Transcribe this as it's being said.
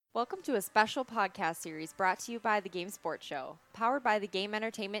Welcome to a special podcast series brought to you by the Game Sports Show, powered by the Game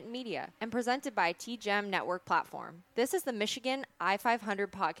Entertainment and Media, and presented by TGEM Network platform. This is the Michigan I-500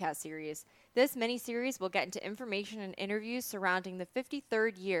 podcast series. This mini-series will get into information and interviews surrounding the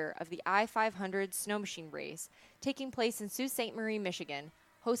 53rd year of the I-500 snow machine race, taking place in Sault Ste. Marie, Michigan,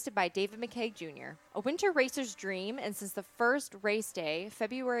 hosted by David McCaig Jr. A winter racer's dream, and since the first race day,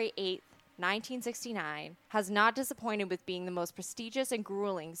 February 8th, 1969, has not disappointed with being the most prestigious and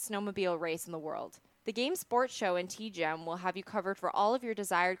grueling snowmobile race in the world. The Game Sports Show and TGEM will have you covered for all of your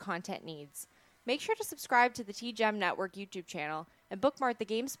desired content needs. Make sure to subscribe to the TGEM Network YouTube channel and bookmark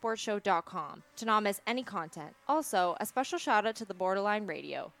thegamesportshow.com to not miss any content. Also, a special shout out to the Borderline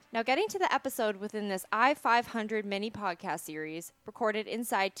Radio. Now getting to the episode within this I-500 mini podcast series, recorded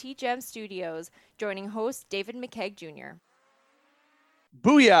inside TGEM Studios, joining host David McCaig Jr.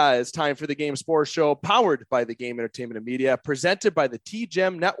 Booyah! It's time for the Game Sports Show, powered by the Game Entertainment and Media, presented by the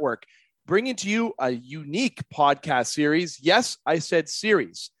TGEM Network, bringing to you a unique podcast series. Yes, I said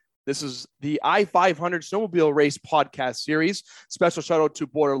series. This is the I-500 Snowmobile Race podcast series. Special shout out to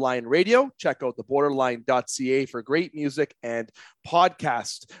Borderline Radio. Check out theborderline.ca for great music and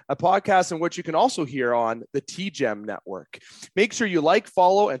podcast. A podcast in which you can also hear on the TGEM Network. Make sure you like,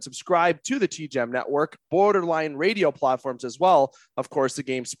 follow, and subscribe to the TGEM Network, Borderline Radio platforms as well. Of course, the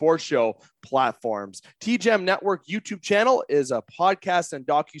Game Sports Show platforms. TGEM Network YouTube channel is a podcast and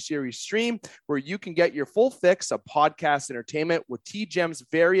docuseries stream where you can get your full fix of podcast entertainment with TGEM's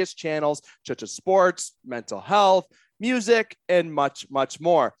various channels such as sports, mental health, music, and much, much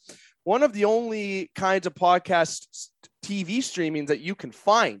more. One of the only kinds of podcast TV streaming that you can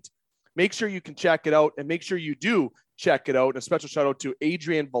find. Make sure you can check it out, and make sure you do check it out. A special shout out to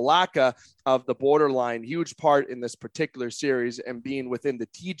Adrian Valaka of the Borderline, huge part in this particular series and being within the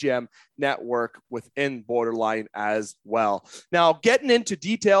TGEM network within Borderline as well. Now, getting into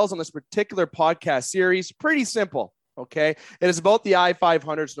details on this particular podcast series, pretty simple. Okay. It is about the I-500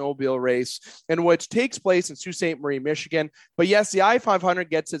 snowmobile race, in which takes place in Sault Ste. Marie, Michigan. But yes, the I-500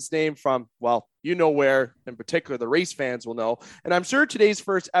 gets its name from, well, you know where, in particular, the race fans will know. And I'm sure today's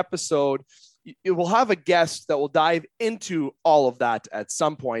first episode, it will have a guest that will dive into all of that at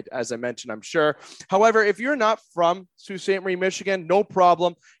some point, as I mentioned, I'm sure. However, if you're not from Sault Ste. Marie, Michigan, no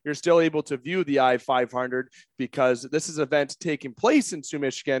problem. You're still able to view the I-500 because this is an event taking place in Sault,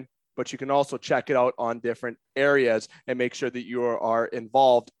 Michigan, but you can also check it out on different areas and make sure that you are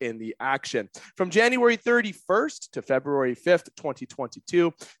involved in the action. From January 31st to February 5th,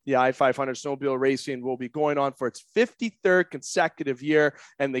 2022, the I-500 snowmobile racing will be going on for its 53rd consecutive year,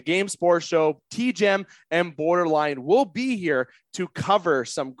 and the Game Sports Show, TGEM, and Borderline will be here to cover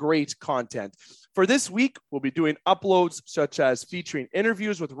some great content. For this week, we'll be doing uploads such as featuring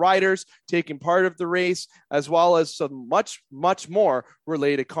interviews with riders taking part of the race, as well as some much, much more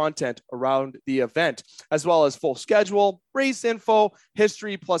related content around the event, as well as full schedule, race info,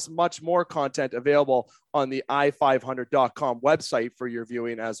 history, plus much more content available on the i500.com website for your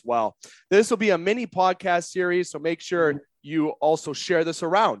viewing as well. This will be a mini podcast series, so make sure you also share this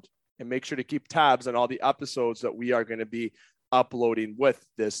around and make sure to keep tabs on all the episodes that we are going to be uploading with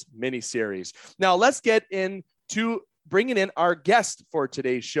this mini series. Now let's get into bringing in our guest for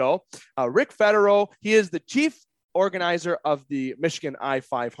today's show, Ric Federau. He is the chief organizer of the Michigan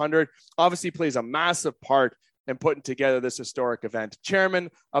I-500. Obviously plays a massive part in putting together this historic event. Chairman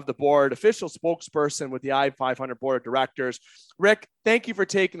of the board, official spokesperson with the I-500 board of directors. Ric, thank you for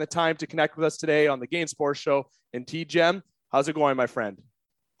taking the time to connect with us today on the Game Sports Show and TGEM. How's it going, my friend?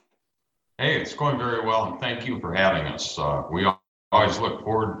 Hey, it's going very well, and thank you for having us. We always look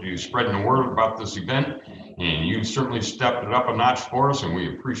forward to spreading the word about this event, and you certainly stepped it up a notch for us, and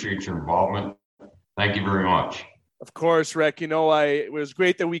we appreciate your involvement. Thank you very much. Of course, Ric. You know, it was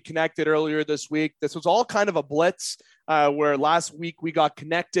great that we connected earlier this week. This was all kind of a blitz where last week we got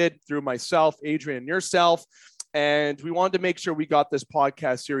connected through myself, Adrian, and yourself. And we wanted to make sure we got this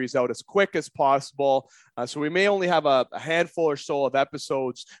podcast series out as quick as possible. So we may only have a handful or so of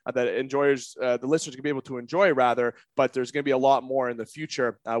episodes that the listeners can be able to enjoy rather, but there's going to be a lot more in the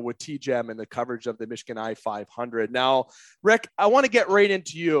future with TGEM and the coverage of the Michigan I-500. Now, Ric, I want to get right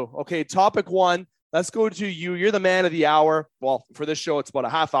into you. Okay, topic one. Let's go to you. You're the man of the hour. Well, for this show, it's about a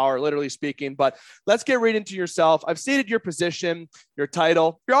half hour, literally speaking, but let's get right into yourself. I've stated your position, your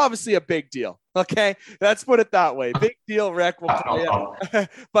title. You're obviously a big deal. Okay. Let's put it that way. Big deal, Ric. We'll tell you.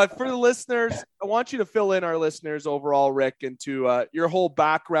 But for the listeners, I want you to fill in our listeners overall, Ric, into your whole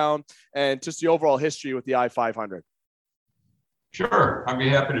background and just the overall history with the I-500. Sure. I'd be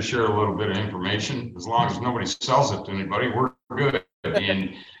happy to share a little bit of information. As long as nobody sells it to anybody, we're good.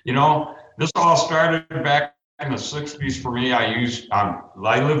 And, you know, this all started back in the 60s for me. I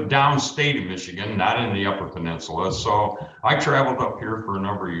live downstate of Michigan, not in the Upper Peninsula. So I traveled up here for a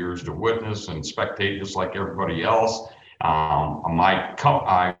number of years to witness and spectate just like everybody else.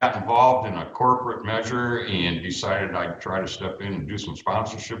 I got involved in a corporate measure and decided I'd try to step in and do some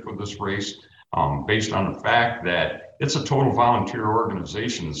sponsorship with this race, based on the fact that it's a total volunteer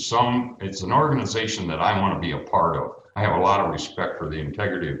organization. It's an organization that I want to be a part of. I have a lot of respect for the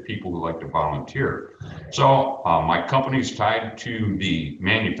integrity of people who like to volunteer. So my company's tied to the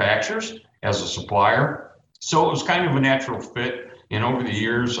manufacturers as a supplier. So it was kind of a natural fit. And over the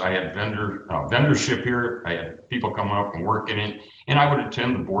years, I had vendorship here. I had people come up and work in it, and I would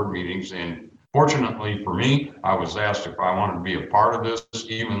attend the board meetings. And fortunately for me, I was asked if I wanted to be a part of this,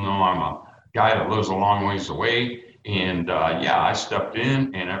 even though I'm a guy that lives a long ways away. And I stepped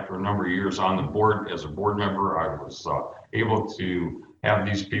in, and after a number of years on the board as a board member, I was able to have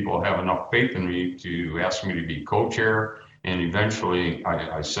these people have enough faith in me to ask me to be co-chair. And eventually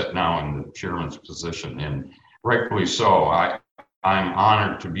I sit now in the chairman's position, and rightfully so. I'm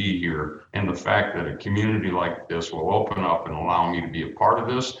honored to be here, and the fact that a community like this will open up and allow me to be a part of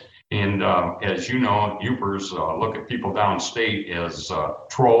this. And as you know, Upers look at people downstate as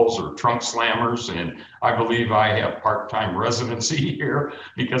trolls or trunk slammers, and I believe I have part-time residency here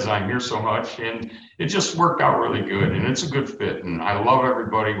because I'm here so much, and it just worked out really good, and it's a good fit, and I love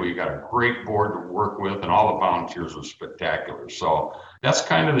everybody. We got a great board to work with, and all the volunteers are spectacular. So that's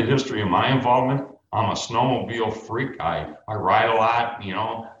kind of the history of my involvement. I'm a snowmobile freak. I ride a lot.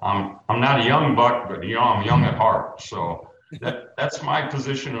 I'm not a young buck, but I'm young at heart. So that's my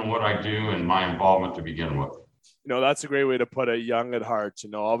position and what I do and my involvement to begin with. That's a great way to put it, young at heart.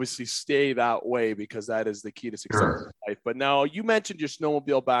 Obviously stay that way, because that is the key to success in life. But now, you mentioned your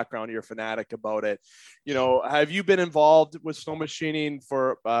snowmobile background. You're a fanatic about it. Have you been involved with snow machining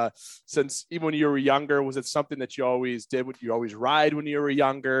since even when you were younger? Was it something that you always did? Would you always ride when you were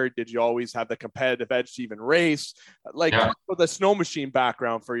younger? Did you always have the competitive edge to even race? With a snow machine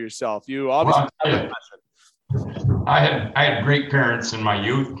background for yourself, you obviously have a passion. I had great parents in my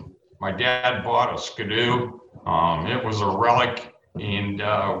youth. My dad bought a Skidoo. It was a relic, and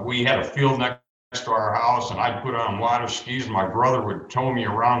we had a field next to our house, and I'd put on water skis. My brother would tow me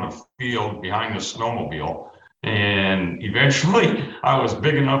around the field behind the snowmobile, and eventually I was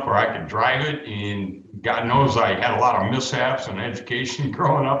big enough where I could drive it, and God knows I had a lot of mishaps in education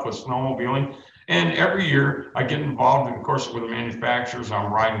growing up with snowmobiling. And every year I get involved, of course, with the manufacturers.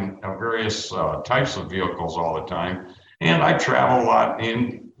 I'm riding various types of vehicles all the time, and I travel a lot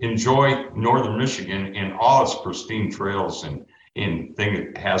and enjoy northern Michigan and all its pristine trails and thing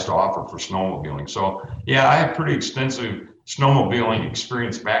it has to offer for snowmobiling. So I have pretty extensive snowmobiling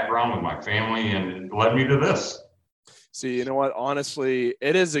experience background with my family, and it led me to this. See, you know what? Honestly,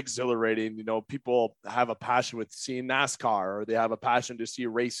 it is exhilarating. People have a passion with seeing NASCAR, or they have a passion to see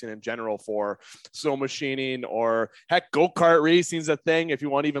racing in general for snow machining, or heck, go-kart racing is a thing. If you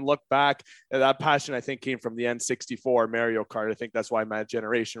want to even look back, that passion, I think, came from the N64 Mario Kart. I think that's why my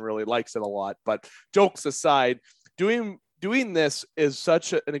generation really likes it a lot. But jokes aside, doing this is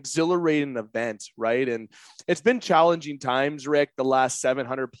such an exhilarating event, right? And it's been challenging times, Rick, the last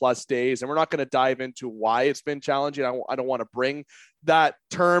 700 plus days. And we're not going to dive into why it's been challenging. I don't want to bring that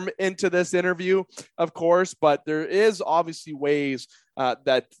term into this interview, of course, but there is obviously ways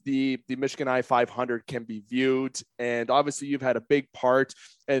that the Michigan I-500 can be viewed. And obviously you've had a big part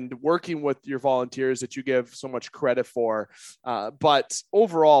in working with your volunteers that you give so much credit for. But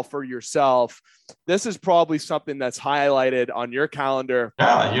overall for yourself, this is probably something that's highlighted on your calendar.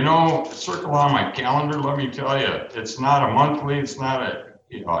 Yeah, circle on my calendar, let me tell you, it's not a monthly, it's not a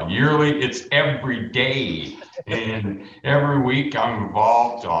yearly, it's every day. And every week I'm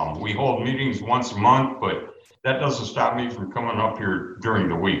involved. We hold meetings once a month, but that doesn't stop me from coming up here during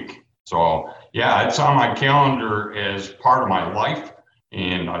the week. So it's on my calendar as part of my life,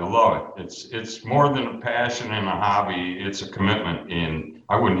 and I love it. It's more than a passion and a hobby. It's a commitment, and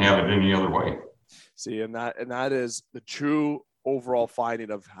I wouldn't have it any other way. See, and that is the true overall finding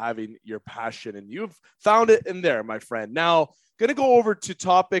of having your passion, and you've found it in there, my friend. Now, going to go over to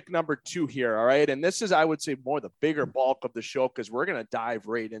topic number 2 here. All right. And this is, I would say, more the bigger bulk of the show, because we're going to dive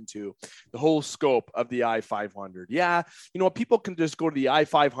right into the whole scope of the I-500. Yeah. People can just go to the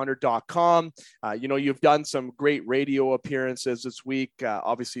i500.com. You've done some great radio appearances this week,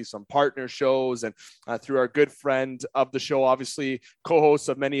 obviously some partner shows, and through our good friend of the show, obviously co-host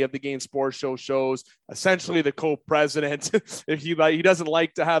of many of the Game Sports Show shows, essentially the co-president. If he doesn't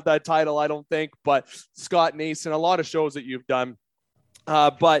like to have that title, I don't think, but Scott Nason, a lot of shows that you've done.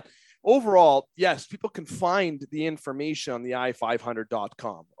 But overall, yes, people can find the information on the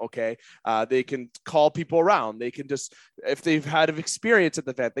I-500.com. Okay. They can call people around. They can just, if they've had experience at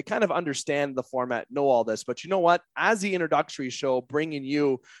the event, they kind of understand the format, know all this. But you know what? As the introductory show, bringing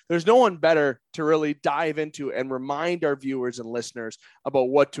you, there's no one better to really dive into and remind our viewers and listeners about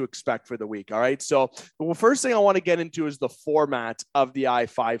what to expect for the week. All right. So the first thing I want to get into is the format of the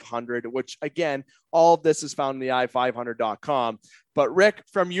I-500, which again, all of this is found in the I-500.com. But Rick,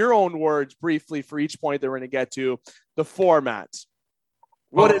 from your own words, briefly for each point that we're going to get to, the format.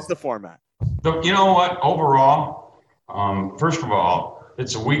 What is the format? You know what? Overall, first of all,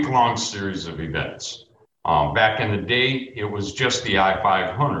 it's a week-long series of events. Back in the day, it was just the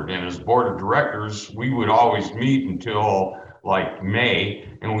I-500. And as board of directors, we would always meet until like May,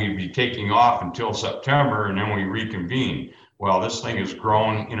 and we'd be taking off until September, and then we reconvene. Well, this thing has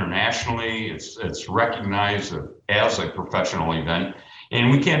grown internationally. It's recognized as a professional event, and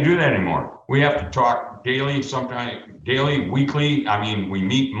we can't do that anymore. We have to talk daily, sometimes daily, weekly. I mean, we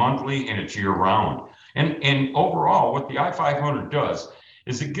meet monthly, and it's year round. And overall, what the I-500 does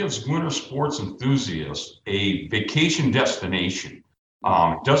is it gives winter sports enthusiasts a vacation destination.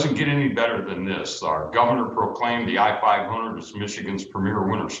 It doesn't get any better than this. Our governor proclaimed the I-500 as Michigan's premier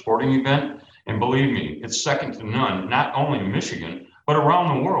winter sporting event. And believe me, it's second to none, not only in Michigan, but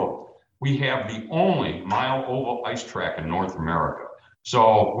around the world. We have the only mile oval ice track in North America.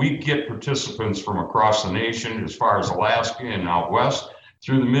 So we get participants from across the nation, as far as Alaska and out west,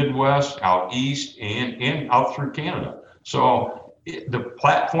 through the Midwest, out east, and out through Canada. So the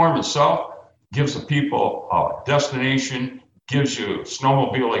platform itself gives the people a destination, gives you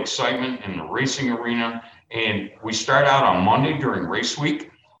snowmobile excitement in the racing arena. And we start out on Monday during race week.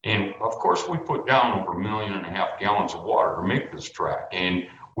 And of course, we put down over 1.5 million gallons of water to make this track. And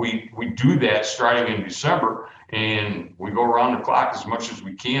we do that starting in December, and we go around the clock as much as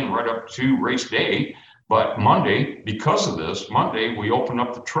we can right up to race day. But Monday, because of this, Monday, we open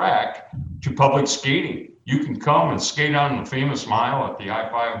up the track to public skating. You can come and skate on the famous mile at the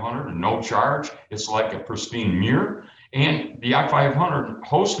I-500 at no charge. It's like a pristine mirror. And the I-500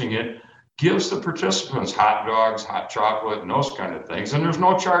 hosting it gives the participants hot dogs, hot chocolate, and those kind of things. And there's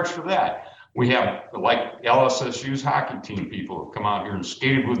no charge for that. We have, like LSSU's hockey team, people have come out here and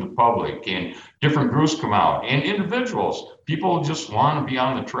skated with the public, and different groups come out, and individuals. People just want to be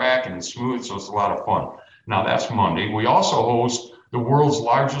on the track, and it's smooth, so it's a lot of fun. Now, that's Monday. We also host the world's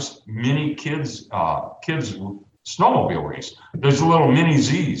largest mini kids snowmobile race. There's the little mini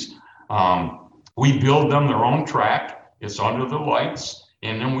Z's. We build them their own track. It's under the lights.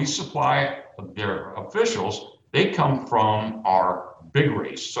 And then we supply their officials. They come from our big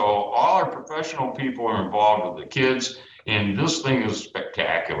race. So all our professional people are involved with the kids, and this thing is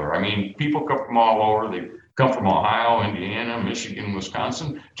spectacular. I mean, people come from all over. They come from Ohio, Indiana, Michigan,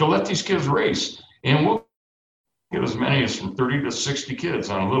 Wisconsin to let these kids race. And we'll get as many as from 30 to 60 kids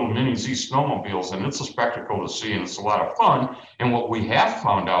on little mini Z snowmobiles, and it's a spectacle to see, and it's a lot of fun. And what we have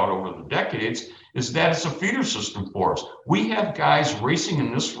found out over the decades is that it's a feeder system for us. We have guys racing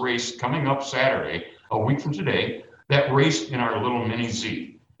in this race coming up Saturday, a week from today, that raced in our little mini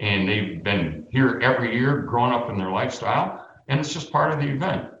Z. And they've been here every year, growing up in their lifestyle, and it's just part of the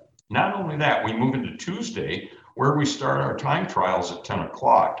event. Not only that, we move into Tuesday, where we start our time trials at 10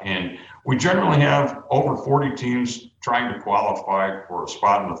 o'clock. And we generally have over 40 teams trying to qualify for a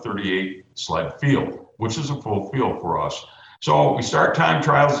spot in the 38 sled field, which is a full field for us. So we start time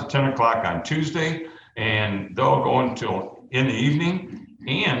trials at 10 o'clock on Tuesday, and they'll go until in the evening.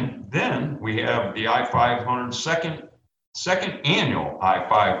 And then we have the I-500 second annual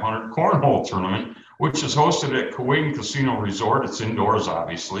I-500 Cornhole Tournament, which is hosted at Kuwait Casino Resort. It's indoors,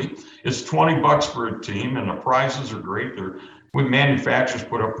 obviously. It's $20 for a team, and the prizes are great. With manufacturers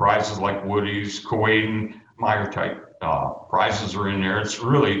put up prizes like Woody's, Kuwait, Meyer type prizes are in there. It's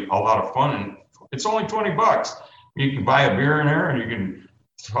really a lot of fun, and it's only $20. You can buy a beer in there, and you can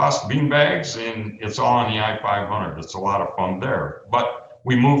toss bean bags, and it's all on the I-500. It's a lot of fun there. But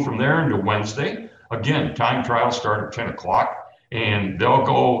we move from there into Wednesday. Again, time trials start at 10 o'clock, and they'll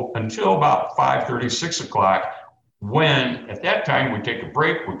go until about 5:30, 6 o'clock, when at that time we take a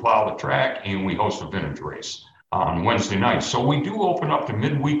break, we plow the track, and we host a vintage race on Wednesday night. So we do open up to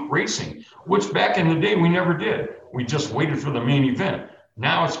midweek racing, which back in the day we never did. We just waited for the main event.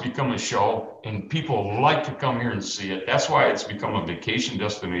 Now it's become a show, and people like to come here and see it. That's why it's become a vacation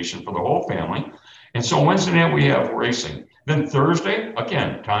destination for the whole family. And so Wednesday night we have racing. Then Thursday,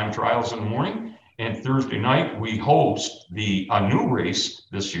 again, time trials in the morning. And Thursday night we host a new race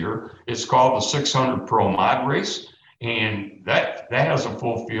this year. It's called the 600 Pro Mod Race. And that has a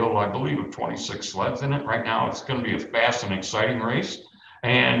full field, I believe, of 26 sleds in it right now. It's going to be a fast and exciting race.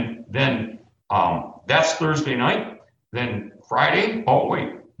 And then that's Thursday night. Then Friday,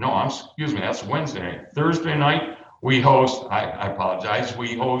 excuse me, that's Wednesday night. Thursday night, we host, I apologize,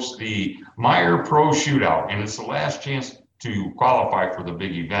 we host the Meyer Pro Shootout, and it's the last chance to qualify for the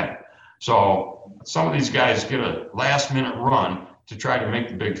big event. So some of these guys get a last minute run to try to make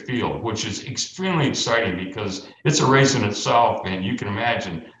the big field, which is extremely exciting because it's a race in itself. And you can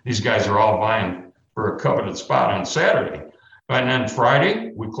imagine these guys are all vying for a coveted spot on Saturday. And then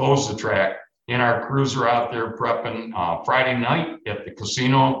Friday, we close the track and our crews are out there prepping. Friday night at the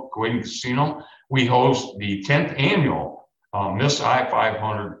casino, Kuwait Casino, we host the 10th annual Miss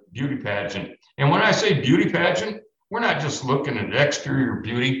I-500 beauty pageant. And when I say beauty pageant, we're not just looking at exterior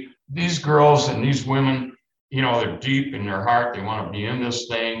beauty. These girls and these women, they're deep in their heart. They want to be in this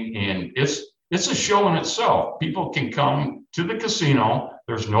thing. And it's a show in itself. People can come to the casino.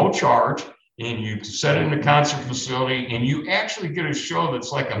 There's no charge. And you set in the concert facility and you actually get a show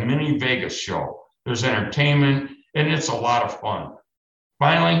that's like a mini Vegas show. There's entertainment and it's a lot of fun.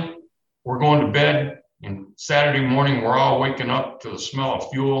 Finally, we're going to bed, and Saturday morning, we're all waking up to the smell of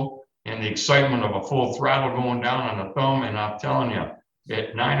fuel and the excitement of a full throttle going down on the thumb. And I'm telling you,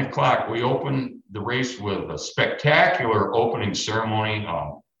 at 9 o'clock, we open the race with a spectacular opening ceremony.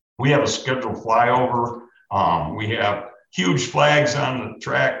 We have a scheduled flyover. We have huge flags on the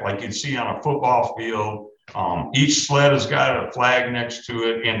track like you'd see on a football field. Each sled has got a flag next to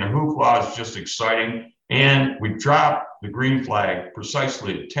it, and the hoopla is just exciting. And we drop the green flag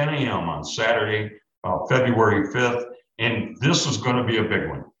precisely at 10 a.m. on Saturday, February 5th. And this is going to be a big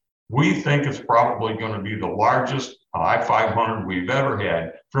one. We think it's probably going to be the largest I-500 we've ever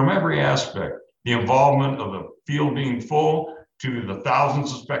had from every aspect. The involvement of the field being full to the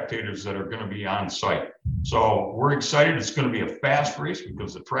thousands of spectators that are going to be on site. So we're excited. It's going to be a fast race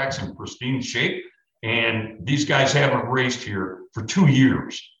because the track's in pristine shape. And these guys haven't raced here for 2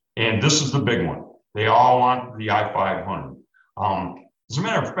 years. And this is the big one. They all want the I-500. As a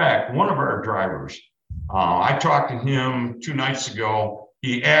matter of fact, one of our drivers, I talked to him 2 nights ago.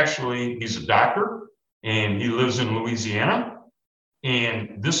 He's a doctor and he lives in Louisiana.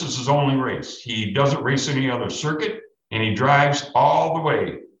 And this is his only race. He doesn't race any other circuit. And he drives all the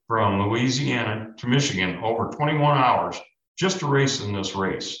way from Louisiana to Michigan over 21 hours just to race in this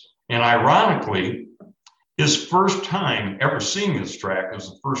race. And ironically, his first time ever seeing this track was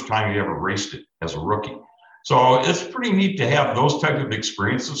the first time he ever raced it as a rookie. So it's pretty neat to have those type of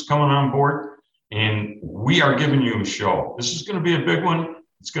experiences coming on board. And we are giving you a show. This is going to be a big one.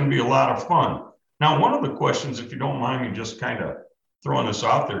 It's going to be a lot of fun. Now, one of the questions, if you don't mind me just kind of throwing this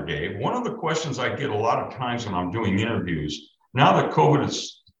out there, Dave, one of the questions I get a lot of times when I'm doing interviews, now that COVID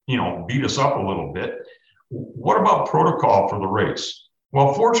has, beat us up a little bit, what about protocol for the race?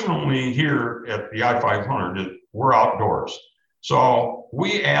 Well, fortunately here at the I-500, we're outdoors. So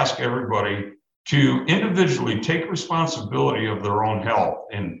we ask everybody to individually take responsibility of their own health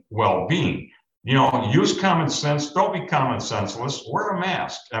and well-being. Use common sense. Don't be common senseless. Wear a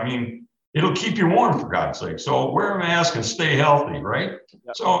mask. I mean, it'll keep you warm, for God's sake. So wear a mask and stay healthy, right?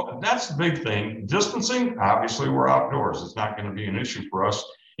 Yep. So that's the big thing. Distancing, obviously, we're outdoors. It's not going to be an issue for us.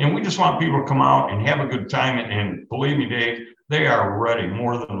 And we just want people to come out and have a good time. And believe me, Dave, they are ready,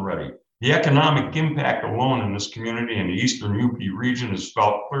 more than ready. The economic impact alone in this community in the eastern UP region is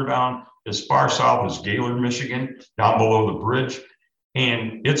felt clear down as far south as Gaylord, Michigan, down below the bridge.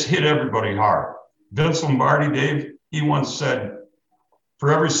 And it's hit everybody hard. Vince Lombardi, Dave, he once said,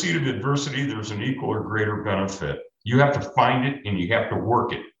 for every seed of adversity, there's an equal or greater benefit. You have to find it and you have to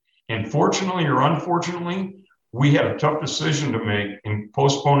work it. And fortunately or unfortunately, we had a tough decision to make in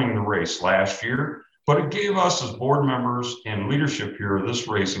postponing the race last year, but it gave us as board members and leadership here of this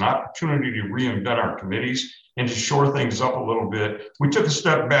race an opportunity to reinvent our committees and to shore things up a little bit. We took a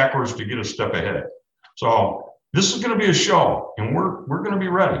step backwards to get a step ahead. So this is going to be a show and we're going to be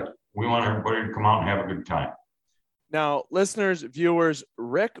ready. We want everybody to come out and have a good time. Now, listeners, viewers,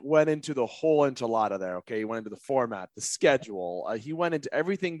 Rick went into the whole enchilada there, okay? He went into the format, the schedule. He went into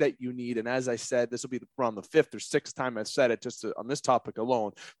everything that you need. And as I said, this will be around the 5th or 6th time I've said it just on this topic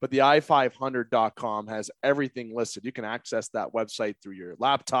alone. But the i500.com has everything listed. You can access that website through your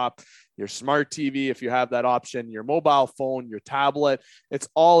laptop, your smart TV, if you have that option, your mobile phone, your tablet. It's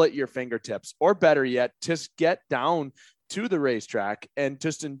all at your fingertips. Or better yet, just get down to the racetrack and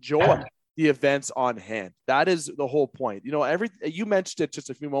just enjoy the events on hand. That is the whole point. You mentioned it just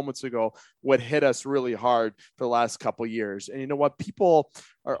a few moments ago, what hit us really hard for the last couple of years. And you know what? People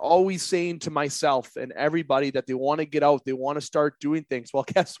are always saying to myself and everybody that they want to get out, they want to start doing things. Well,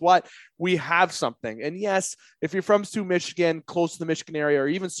 guess what? we have something. And yes, if you're from Sioux, Michigan, close to the Michigan area, or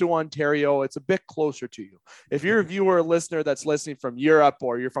even Sioux, Ontario, it's a bit closer to you. If you're a viewer or listener that's listening from Europe,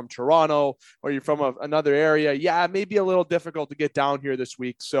 or you're from Toronto, or you're from another area, yeah, it may be a little difficult to get down here this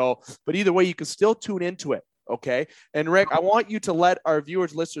week. So, but either way, you can still tune into it. Okay. And Rick, I want you to let our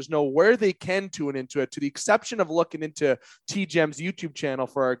viewers, listeners know where they can tune into it, to the exception of looking into TGEM's YouTube channel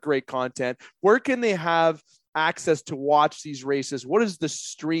for our great content. Where can they have access to watch these races? What is the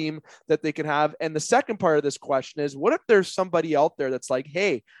stream that they can have? And the second part of this question is, what if there's somebody out there that's like,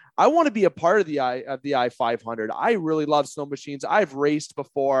 hey, I want to be a part of the I-500. I really love snow machines. I've raced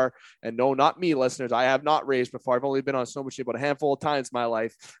before, and no, not me, listeners. I have not raced before. I've only been on a snow machine about a handful of times in my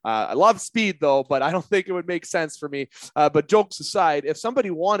life. I love speed though, but I don't think it would make sense for me. But jokes aside, if somebody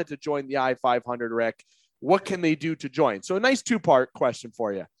wanted to join the I-500, Rick, what can they do to join? So a nice two-part question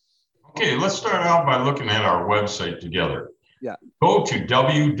for you. Okay, let's start out by looking at our website together. Yeah. Go to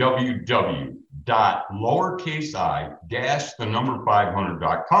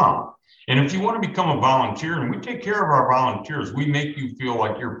www.lowercase-500.com. And if you want to become a volunteer, and we take care of our volunteers, we make you feel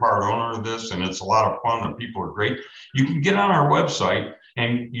like you're part owner of this, and it's a lot of fun, and people are great. You can get on our website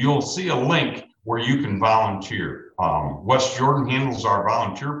and you'll see a link where you can volunteer. Wes Jordan handles our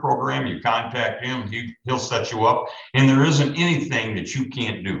volunteer program. You contact him, he'll set you up, and there isn't anything that you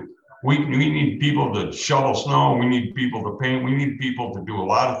can't do. We need people to shovel snow. We need people to paint. We need people to do a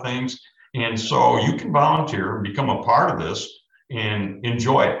lot of things. And so you can volunteer and become a part of this and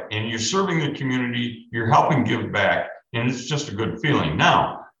enjoy it. And you're serving the community, you're helping give back, and it's just a good feeling.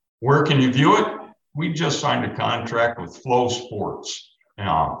 Now, where can you view it? We just signed a contract with Flow Sports.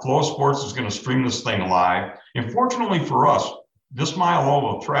 Flow Sports is going to stream this thing live. And fortunately for us, this mile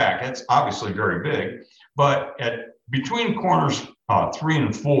oval track, it's obviously very big, but between corners 3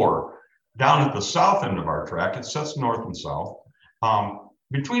 and 4, down at the south end of our track, it sets north and south.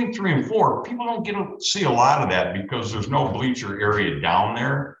 Between 3 and 4, people don't get to see a lot of that because there's no bleacher area down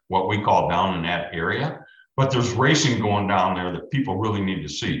there, what we call down in that area. But there's racing going down there that people really need to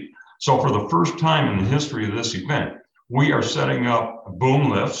see. So for the first time in the history of this event, we are setting up boom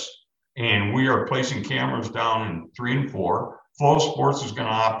lifts, and we are placing cameras down in 3 and 4. Flow Sports is going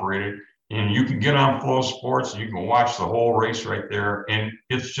to operate it. And you can get on Flow Sports, you can watch the whole race right there, and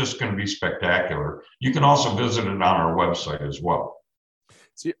it's just going to be spectacular. You can also visit it on our website as well.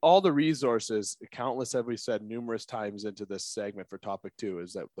 See, all the resources, countless, as we said numerous times into this segment for topic 2,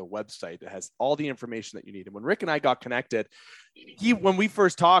 is that the website has all the information that you need. And when Rick and I got connected, when we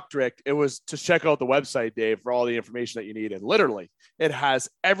first talked, Rick, it was to check out the website, Dave, for all the information that you need. And literally, it has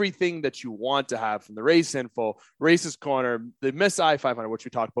everything that you want to have, from the race info, Races Corner, the Miss I-500, which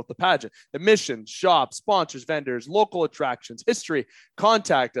we talked about, the pageant, admissions, shops, sponsors, vendors, local attractions, history,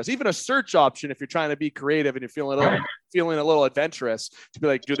 contact us, even a search option if you're trying to be creative and you're feeling a little adventurous, to be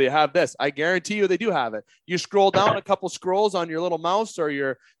like, do they have this? I guarantee you they do have it. You scroll down a couple scrolls on your little mouse, or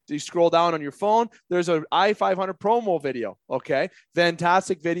you scroll down on your phone, there's an I-500 promo video. Okay.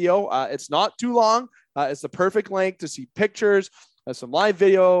 Fantastic video. It's not too long. It's the perfect length to see pictures, some live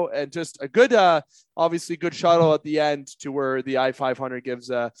video, and just a good, obviously good shuttle at the end to where the I-500 gives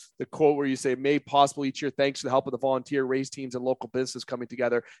the quote where you say, made possible each year thanks to the help of the volunteer race teams and local business coming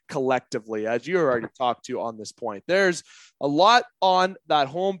together collectively, as you already talked to on this point. There's a lot on that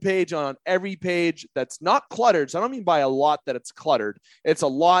homepage, on every page, that's not cluttered. So I don't mean by a lot that it's cluttered. It's a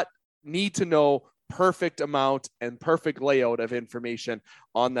lot need to know, perfect amount and perfect layout of information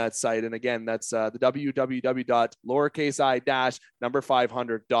on that site. And again, that's the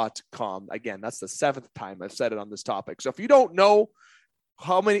www.lowercase-500.com. Again, that's the 7th time I've said it on this topic. So if you don't know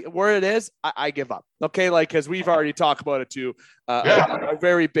where it is, I give up. Okay. Cause we've already talked about it to a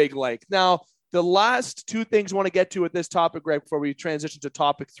very big length. Now, the last 2 things I want to get to with this topic, Greg, before we transition to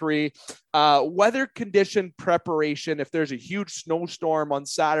topic 3, weather condition preparation. If there's a huge snowstorm on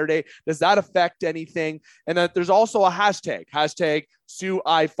Saturday, does that affect anything? And then there's also a hashtag Sioux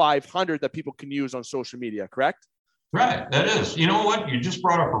I-500 that people can use on social media, correct? Right, that is. You know what? You just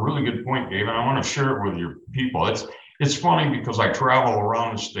brought up a really good point, Dave, and I want to share it with your people. It's funny because I travel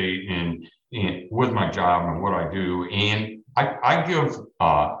around the state and with my job and what I do, and I give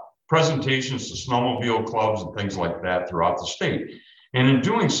presentations to snowmobile clubs and things like that throughout the state. And in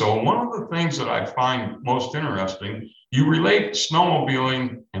doing so, one of the things that I find most interesting, you relate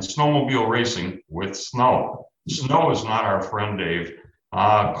snowmobiling and snowmobile racing with snow. Snow is not our friend, Dave.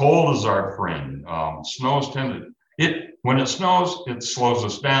 Cold is our friend. When it snows, it slows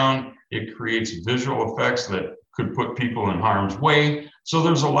us down. It creates visual effects that could put people in harm's way. So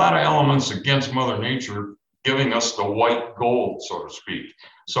there's a lot of elements against Mother Nature giving us the white gold, so to speak.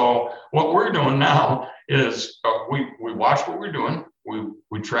 So what we're doing now is we watch what we're doing.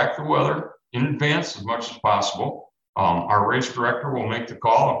 We track the weather in advance as much as possible. Our race director will make the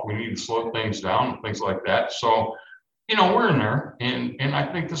call if we need to slow things down and things like that. So, we're in there, and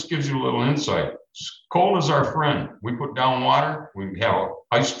I think this gives you a little insight. Cold is our friend. We put down water, we have an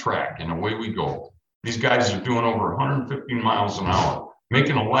ice track, and away we go. These guys are doing over 115 miles an hour,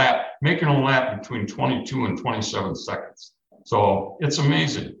 making a lap between 22 and 27 seconds. So it's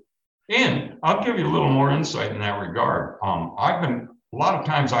amazing. And I'll give you a little more insight in that regard. A lot of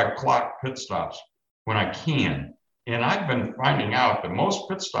times I clock pit stops when I can, and I've been finding out that most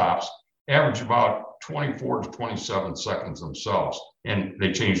pit stops average about 24 to 27 seconds themselves. And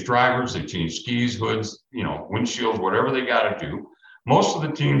they change drivers, they change skis, hoods, windshields, whatever they got to do. Most of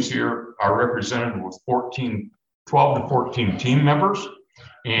the teams here are represented with 12 to 14 team members.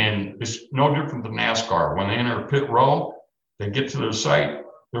 And it's no different than NASCAR. When they enter pit row, they get to their site,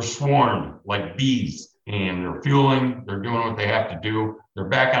 they're swarmed like bees, and they're fueling, they're doing what they have to do. They're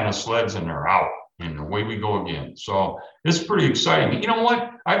back on the sleds and they're out, and away we go again. So it's pretty exciting. You know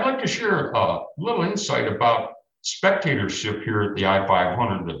what? I'd like to share a little insight about spectatorship here at the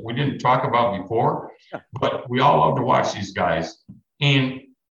I-500 that we didn't talk about before, but we all love to watch these guys. And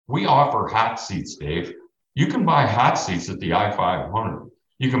we offer hot seats, Dave. You can buy hot seats at the I-500.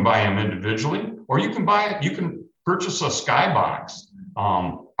 You can buy them individually, or you can purchase a skybox.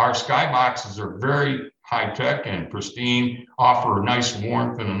 Our skyboxes are very high tech and pristine, offer a nice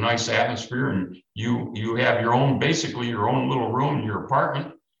warmth and a nice atmosphere, and you have basically your own little room in your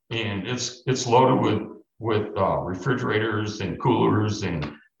apartment, and it's loaded with refrigerators and coolers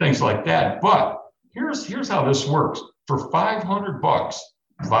and things like that. But here's how this works. For $500,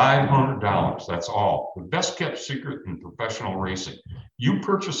 $500, that's all. The best kept secret in professional racing. You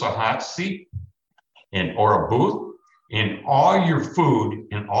purchase a hot seat or a booth, and all your food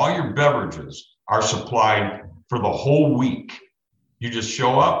and all your beverages are supplied for the whole week. You just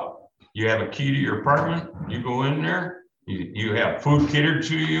show up, you have a key to your apartment, you go in there, you have food catered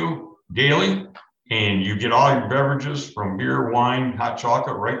to you daily, and you get all your beverages from beer, wine, hot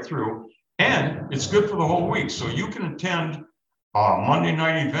chocolate right through. And it's good for the whole week. So you can attend a Monday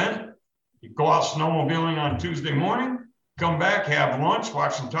night event, you go out snowmobiling on Tuesday morning, come back, have lunch,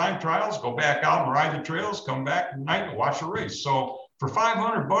 watch some time trials, go back out and ride the trails, come back at night and watch a race. So for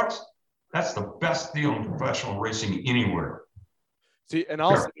 $500, that's the best deal in professional racing anywhere. See, and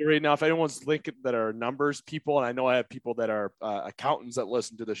I'll say right now, if anyone's listening that are numbers people, and I know I have people that are accountants that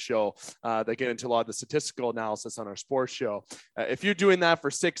listen to the show, that get into a lot of the statistical analysis on our sports show. If you're doing that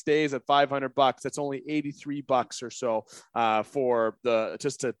for 6 days at $500, that's only $83 or so for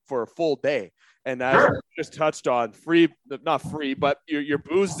a full day. And as you just touched on, not free, but your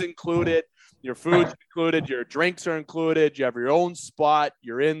booze is included, your food's included, your drinks are included, you have your own spot,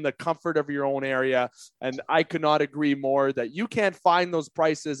 you're in the comfort of your own area. And I could not agree more that you can't find those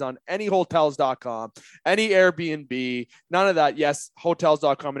prices on any hotels.com, any Airbnb, none of that. Yes,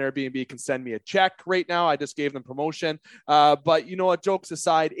 hotels.com and Airbnb can send me a check right now. I just gave them promotion. But you know what, jokes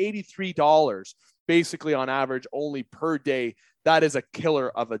aside, $83 basically on average only per day. That is a killer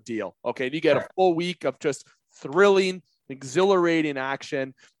of a deal. Okay. And you get a full week of just thrilling, exhilarating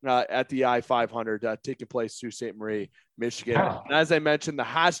action at the I-500 taking place through St. Marie, Michigan. And as I mentioned, the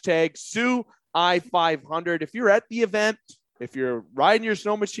hashtag Sioux I-500. If you're at the event, if you're riding your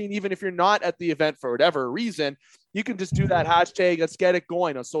snow machine, even if you're not at the event for whatever reason, you can just do that hashtag. Let's get it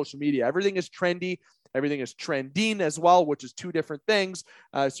going on social media. Everything is trendy. Everything is trending as well, which is two different things.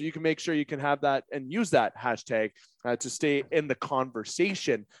 So you can make sure you can have that and use that hashtag to stay in the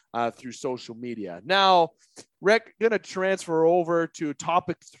conversation through social media. Now, Rick, going to transfer over to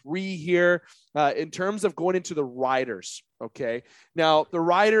topic 3 here in terms of going into the riders. Okay. Now, the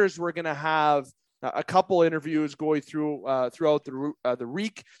riders, we're going to have a couple interviews going through throughout the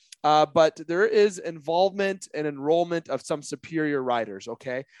week. But there is involvement and enrollment of some superior riders,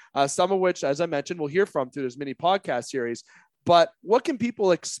 okay? Some of which, as I mentioned, we'll hear from through this mini podcast series. But what can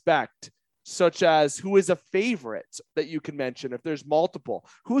people expect, such as who is a favorite that you can mention if there's multiple?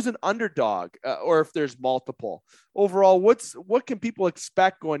 Who's an underdog or if there's multiple? Overall, what can people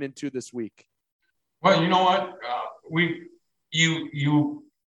expect going into this week? Well, you know what? You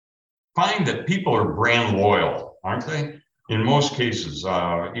find that people are brand loyal, aren't they? In most cases,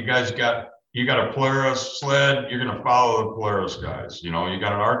 you got a Polaris sled, you're going to follow the Polaris guys. You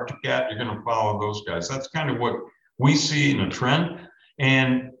got an Arctic Cat, you're going to follow those guys. That's kind of what we see in a trend.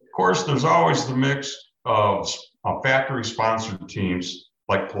 And of course, there's always the mix of factory-sponsored teams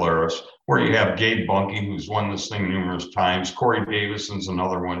like Polaris, where you have Gabe Bunke, who's won this thing numerous times. Corey Davison's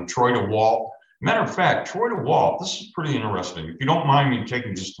another one. Troy DeWalt. Matter of fact, Troy DeWalt, this is pretty interesting. If you don't mind me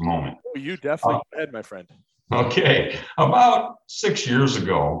taking just a moment. Oh, you definitely go ahead, my friend. Okay. About 6 years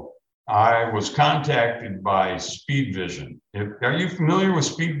ago, I was contacted by Speed Vision. Are you familiar with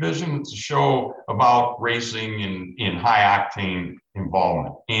Speed Vision? It's a show about racing in high octane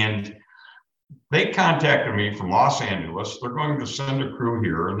involvement. And they contacted me from Los Angeles. They're going to send a crew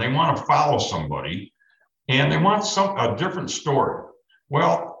here and they want to follow somebody and they want a different story.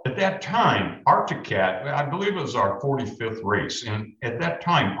 Well, at that time, Arctic Cat, I believe it was our 45th race. And at that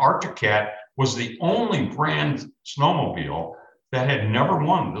time, Arctic Cat was the only brand snowmobile that had never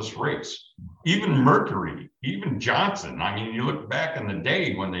won this race. Even Mercury, even Johnson. I mean, you look back in the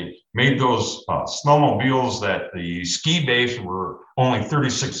day when they made those snowmobiles that the ski base were only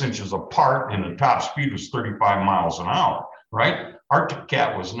 36 inches apart and the top speed was 35 miles an hour, right? Arctic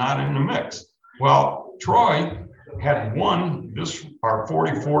Cat was not in the mix. Well, Troy had won our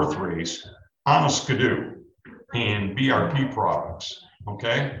 44th race on a Skidoo and BRP products,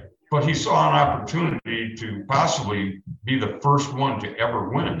 okay? But he saw an opportunity to possibly be the first one to ever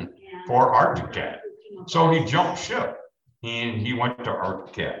win for Arctic Cat. So he jumped ship and he went to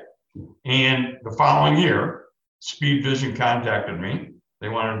Arctic Cat. And the following year, Speed Vision contacted me. They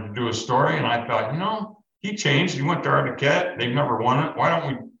wanted to do a story and I thought, he changed. He went to Arctic Cat. They've never won it. Why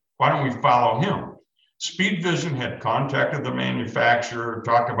don't we follow him? Speed Vision had contacted the manufacturer,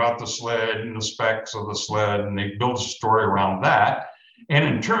 talked about the sled and the specs of the sled, and they built a story around that. And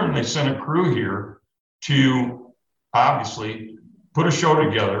in turn, they sent a crew here to obviously put a show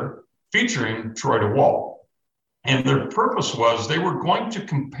together featuring Troy DeWalt. And their purpose was they were going to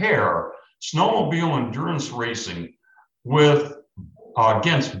compare snowmobile endurance racing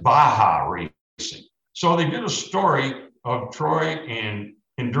against Baja racing. So they did a story of Troy and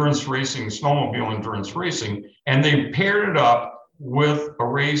endurance racing, snowmobile endurance racing, and they paired it up with a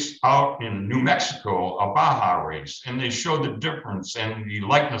race out in New Mexico, a Baja race, and they showed the difference and the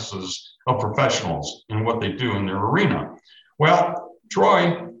likenesses of professionals and what they do in their arena. Well,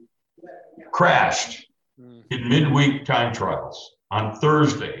 Troy crashed in midweek time trials on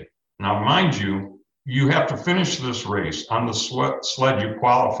Thursday. Now, mind you, you have to finish this race on the sled you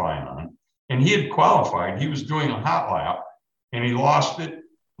qualify on. And he had qualified, he was doing a hot lap and he lost it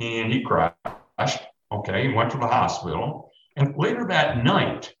and he crashed. Okay, he went to the hospital. And later that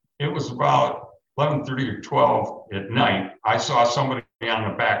night, it was about 11:30 or 12 at night, I saw somebody on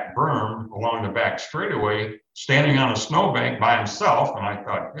the back berm along the back straightaway standing on a snowbank by himself. And I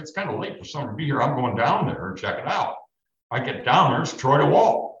thought, it's kind of late for someone to be here. I'm going down there and check it out. I get down there, it's Troy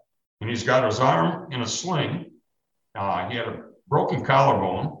DeWalt. And he's got his arm in a sling. He had a broken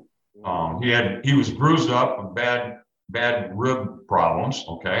collarbone. He was bruised up with bad rib problems,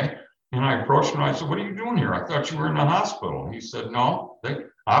 okay? And I approached him and I said, what are you doing here? I thought you were in the hospital. And he said, no,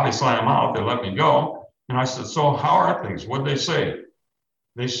 obviously I'm out. They let me go. And I said, so how are things? What'd they say?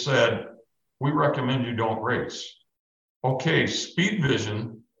 They said, we recommend you don't race. Okay, Speed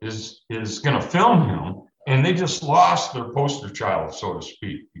Vision is going to film him. And they just lost their poster child, so to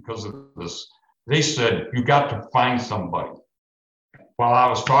speak, because of this. They said, you got to find somebody. While I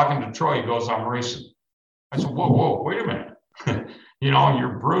was talking to Troy, he goes, I'm racing. I said, whoa, wait a minute.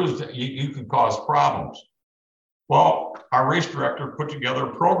 You're bruised, you could cause problems. Well, our race director put together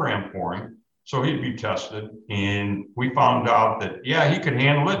a program for him so he'd be tested. And we found out that, yeah, he could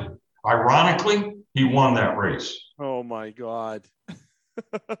handle it. Ironically, he won that race. Oh my God.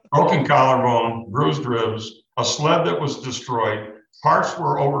 Broken collarbone, bruised ribs, a sled that was destroyed, parts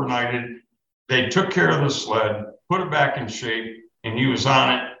were overnighted. They took care of the sled, put it back in shape, and he was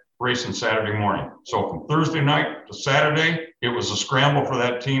on it racing Saturday morning. So from Thursday night to Saturday, it was a scramble for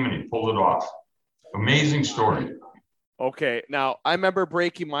that team and he pulled it off. Amazing story. Okay. Now I remember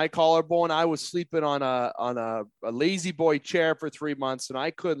breaking my collarbone. I was sleeping on a lazy boy chair for 3 months and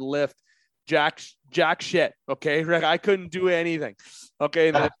I couldn't lift jack shit. Okay. I couldn't do anything.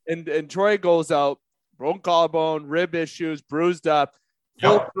 Okay. And Troy goes out, broken collarbone, rib issues, bruised up,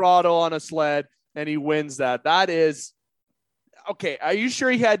 full throttle on a sled, and he wins that. That is, okay, are you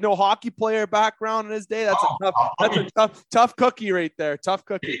sure he had no hockey player background in his day? That's a tough cookie right there. Tough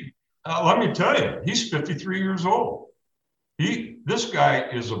cookie. Let me tell you, he's 53 years old. This guy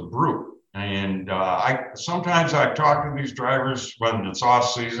is a brute. And sometimes I talk to these drivers when it's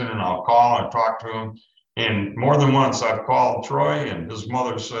off season, and I'll call and talk to them. And more than once, I've called Troy, and his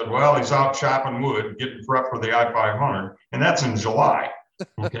mother said, "Well, he's out chopping wood, getting prep for the I-500," and that's in July.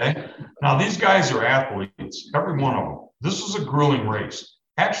 Okay. Now these guys are athletes, every one of them. This is a grueling race.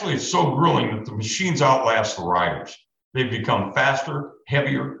 Actually, it's so grueling that the machines outlast the riders. They've become faster,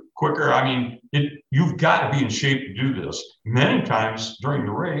 heavier, quicker. I mean, you've got to be in shape to do this. Many times during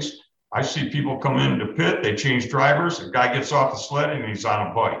the race, I see people come into pit, they change drivers, the guy gets off the sled and he's on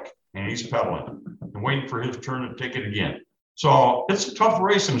a bike. and he's pedaling and waiting for his turn to take it again. So it's a tough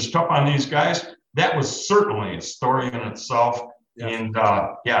race, and it's tough on these guys. That was certainly a story in itself. Yes. And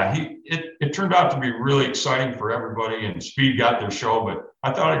it turned out to be really exciting for everybody, and Speed got their show, but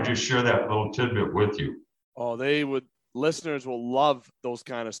I thought I'd just share that little tidbit with you. Oh, listeners will love those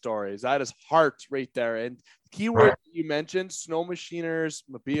kind of stories. That is heart right there. And the key word you mentioned, snow machiners,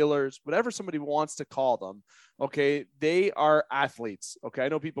 mobilers, whatever somebody wants to call them. Okay. They are athletes. Okay. I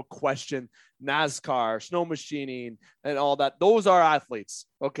know people question NASCAR, snow machining, and all that. Those are athletes.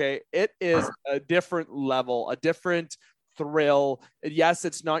 Okay. It is a different level, a different thrill. Yes,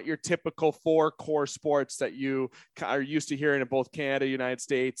 it's not your typical 4 core sports that you are used to hearing in both Canada, United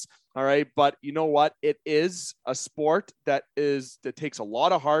States. All right. But you know what? It is a sport that takes a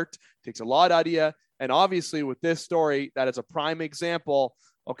lot of heart, takes a lot out of you. And obviously with this story, that is a prime example,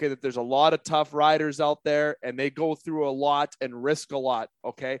 okay, that there's a lot of tough riders out there and they go through a lot and risk a lot.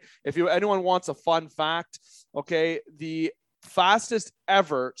 Okay. If anyone wants a fun fact, okay, the fastest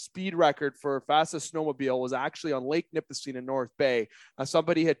ever speed record for fastest snowmobile was actually on Lake Nipissing in North Bay.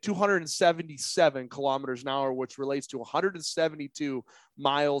 Somebody hit 277 kilometers an hour, which relates to 172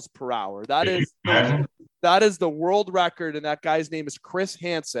 miles per hour. That is the world record. And that guy's name is Chris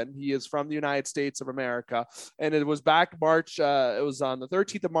Hansen. He is from the United States of America. And it was back March. It was on the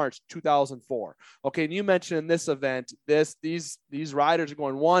 13th of March, 2004. Okay. And you mentioned in this event, these riders are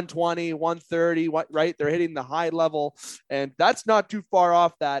going 120, 130, right? They're hitting the high level, and that's not too far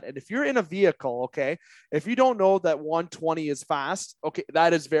off that. And if you're in a vehicle, okay, if you don't know that 120 is fast, okay,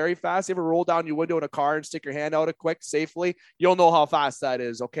 that is very fast. You ever roll down your window in a car and stick your hand out quick, safely, you'll know how fast that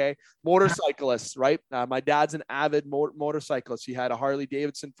is. Okay. Motorcyclists, right? My dad's an avid motorcyclist. He had a Harley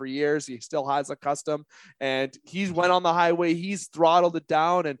Davidson for years. He still has a custom, and he's went on the highway. He's throttled it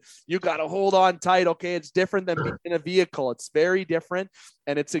down, and you got to hold on tight. Okay. It's different than being in a vehicle. It's very different,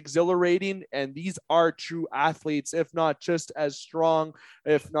 and it's exhilarating. And these are true athletes, if not just as strong,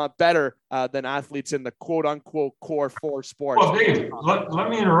 if not better than athletes in the quote unquote core 4 sports. Well, Dave, let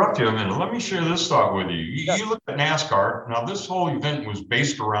me interrupt you a minute. Let me share this thought with you. You look at NASCAR. Now, this whole event was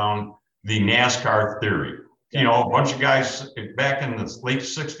based around the NASCAR theory. You know, a bunch of guys back in the late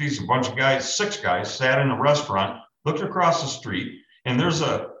 60s, 6 guys sat in a restaurant, looked across the street, and there's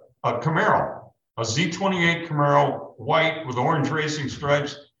a Camaro, a Z28 Camaro, white with orange racing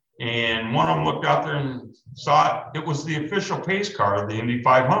stripes. And one of them looked out there and saw it was the official pace car of the Indy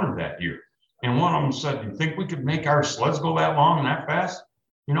 500 that year. And one of them said, "Do you think we could make our sleds go that long and that fast?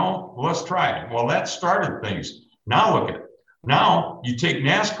 You know, let's try it." Well, that started things. Now look at it. Now you take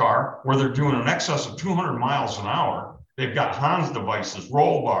NASCAR, where they're doing in excess of 200 miles an hour. They've got Hans devices,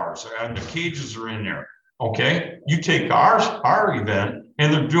 roll bars, and the cages are in there. Okay. You take our event,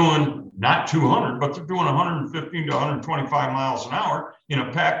 and they're doing not 200, but they're doing 115 to 125 miles an hour in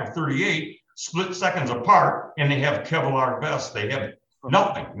a pack of 38, split seconds apart, and they have Kevlar vests. They have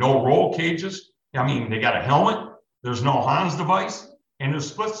nothing, no roll cages. I mean, they got a helmet. There's no Hans device, and they're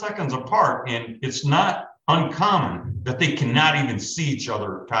split seconds apart. And it's not uncommon that they cannot even see each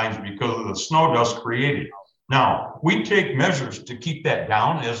other at times because of the snow dust created. Now, we take measures to keep that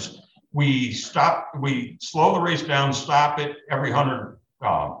down as we slow the race down, stop it every 100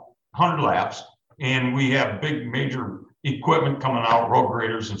 laps. And we have big major equipment coming out, road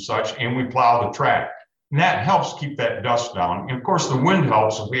graders and such, and we plow the track. And that helps keep that dust down. And of course, the wind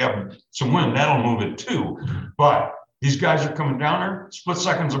helps. If we have some wind, that'll move it too. But these guys are coming down there, split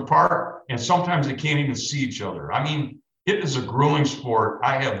seconds apart, and sometimes they can't even see each other. I mean, it is a grueling sport.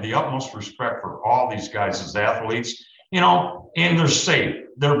 I have the utmost respect for all these guys as athletes, you know, and they're safe.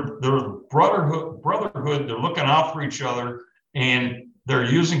 They're brotherhood. They're looking out for each other, and they're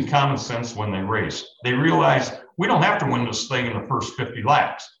using common sense when they race. They realize we don't have to win this thing in the first 50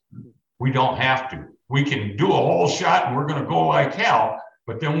 laps. We don't have to. We can do a whole shot, and we're going to go like hell,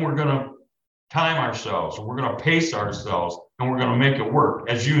 but then we're going to time ourselves, we're going to pace ourselves, and we're going to make it work.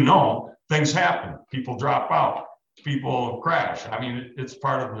 As you know, things happen. People drop out. People crash. I mean, it's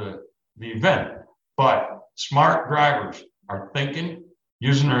part of the event. But smart drivers are thinking,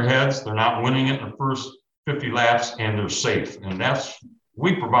 using their heads. They're not winning it in the first 50 laps, and they're safe. And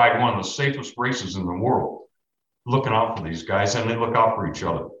we provide one of the safest races in the world, looking out for these guys, and they look out for each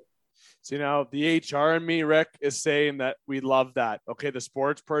other. So, you know, the HR in me, Rick, is saying that we love that. Okay. The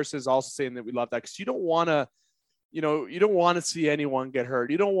sports person is also saying that we love that, because you don't want to see anyone get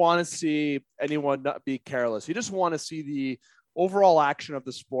hurt. You don't want to see anyone not be careless. You just want to see the overall action of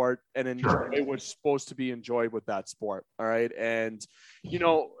the sport and enjoy Sure. what's supposed to be enjoyed with that sport. All right. And,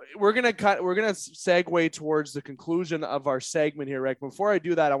 we're going to segue towards the conclusion of our segment here, Rick. Before I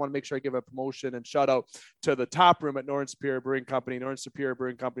do that, I want to make sure I give a promotion and shout out to the tap room at Northern Superior Brewing Company,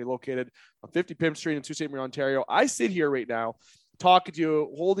 located on 50 Pym Street in Sault Ste. Marie, Ontario. I sit here right now talking to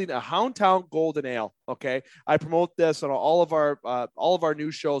you, holding a Houndtown Golden Ale. Okay, I promote this on all of our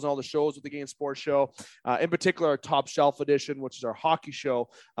news shows and all the shows with the Game Sports Show. In particular, our Top Shelf Edition, which is our hockey show.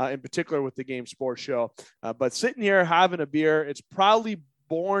 In particular, with the Game Sports Show. But sitting here having a beer, it's proudly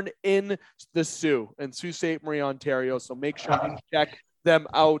born in the Sault Ste. Marie, Ontario. So make sure you check them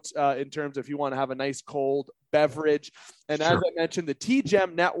out in terms of if you want to have a nice cold beverage. And as I mentioned, the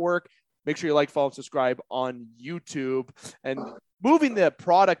TGEM Network. Make sure you like, follow, and subscribe on YouTube. And moving the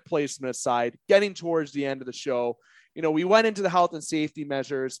product placement aside, getting towards the end of the show, we went into the health and safety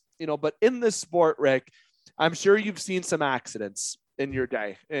measures, but in this sport, Rick, I'm sure you've seen some accidents in your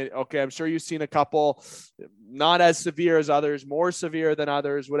day. Okay. I'm sure you've seen a couple, not as severe as others, more severe than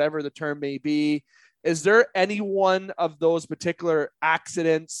others, whatever the term may be. Is there any one of those particular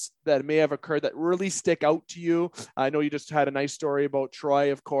accidents that may have occurred that really stick out to you? I know you just had a nice story about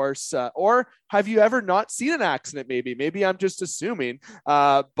Troy, of course, or have you ever not seen an accident? Maybe I'm just assuming,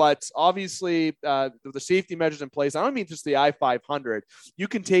 but obviously the safety measures in place, I don't mean just the I-500. You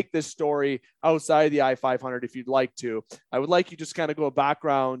can take this story outside the I-500 if you'd like to. I would like you just kind of go a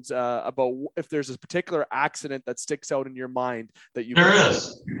background about if there's a particular accident that sticks out in your mind that you. There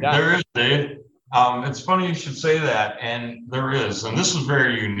is, Dave. It's funny you should say that, and there is, and this is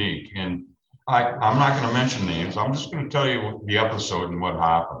very unique, and I'm not going to mention names. I'm just going to tell you the episode and what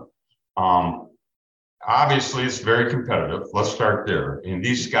happened. Obviously, it's very competitive. Let's start there, and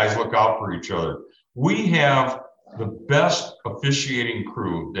these guys look out for each other. We have the best officiating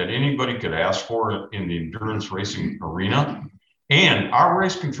crew that anybody could ask for in the endurance racing arena, and our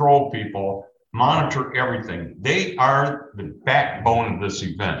race control people monitor everything. They are the backbone of this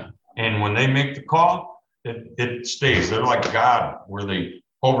event. And when they make the call, it stays. They're like God, where they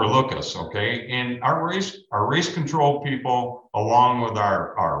overlook us, okay? And our race control people, along with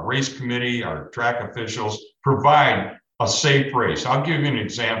our race committee, our track officials, provide a safe race. I'll give you an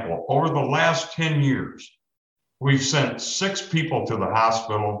example. Over the last 10 years, we've sent 6 people to the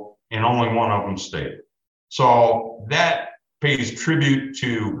hospital, and only one of them stayed. So that pays tribute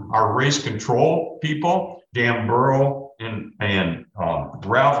to our race control people, Dan Burrow and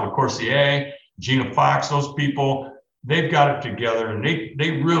Ralph LaCourcier, Gina Fox, those people, they've got it together, and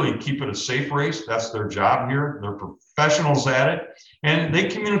they really keep it a safe race. That's their job here. They're professionals at it, and they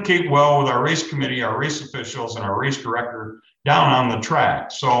communicate well with our race committee, our race officials, and our race director down on the track.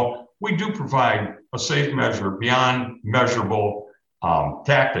 So we do provide a safe measure beyond measurable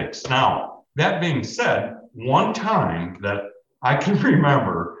tactics. Now, that being said, one time that I can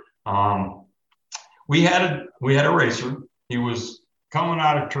remember, we had a racer. He was coming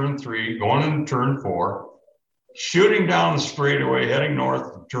out of turn 3, going into turn 4, shooting down the straightaway, heading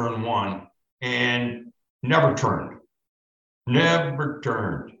north to turn 1, and never turned.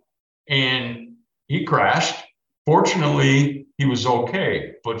 And he crashed. Fortunately, he was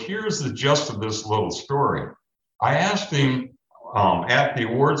okay. But here's the gist of this little story. I asked him at the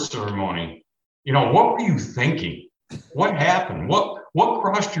awards ceremony, what were you thinking? What happened? What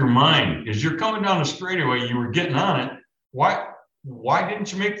crossed your mind? As you're coming down the straightaway, you were getting on it. Why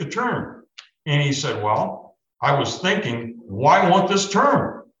didn't you make the turn? And he said, well, I was thinking, why want this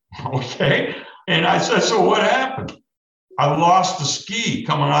turn? Okay. And I said, so what happened? I lost the ski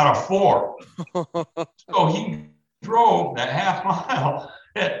coming out of 4. So he drove that half mile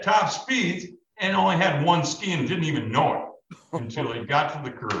at top speeds and only had one ski and didn't even know it until he got to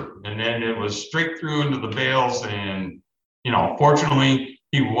the curb. And then it was straight through into the bales. And, fortunately,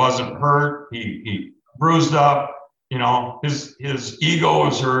 he wasn't hurt. He bruised up. His ego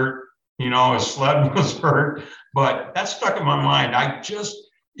was hurt. His sled was hurt. But that stuck in my mind.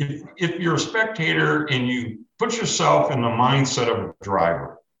 If you're a spectator and you put yourself in the mindset of a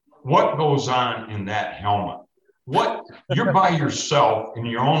driver, what goes on in that helmet? You're by yourself in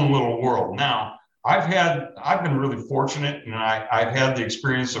your own little world. Now, I've been really fortunate, and I've had the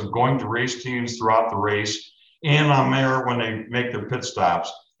experience of going to race teams throughout the race, and I'm there when they make their pit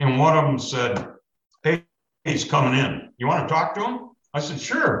stops. And one of them said, hey, he's coming in. You want to talk to him? I said,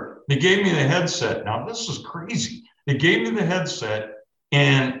 sure. They gave me the headset. Now, this is crazy. They gave me the headset,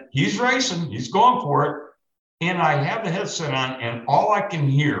 and he's racing. He's going for it. And I have the headset on, and all I can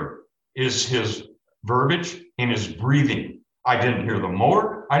hear is his verbiage and his breathing. I didn't hear the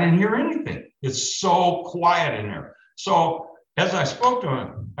motor. I didn't hear anything. It's so quiet in there. So as I spoke to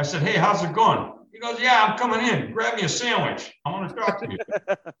him, I said, hey, how's it going? He goes, yeah, I'm coming in. Grab me a sandwich. I want to talk to you.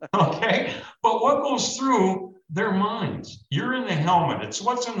 Okay. But what goes through their minds? You're in the helmet. It's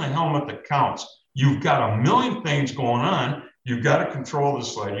what's in the helmet that counts. You've got a million things going on. You've got to control the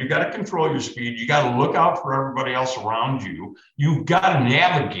sled. You've got to control your speed. You got to look out for everybody else around you. You've got to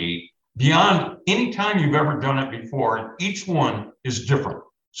navigate beyond any time you've ever done it before. And each one is different.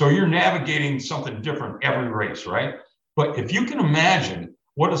 So you're navigating something different every race, right? But if you can imagine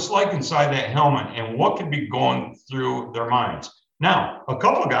what it's like inside that helmet and what could be going through their minds. Now, a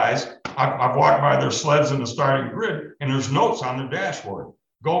couple of guys, I've walked by their sleds in the starting grid, and there's notes on their dashboard.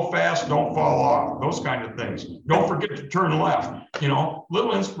 Go fast, don't fall off, those kind of things. Don't forget to turn left,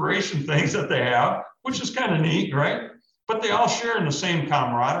 little inspiration things that they have, which is kind of neat, right? But they all share in the same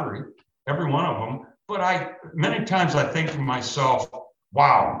camaraderie, every one of them. But many times I think to myself,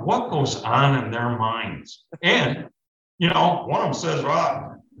 wow, what goes on in their minds? And one of them says,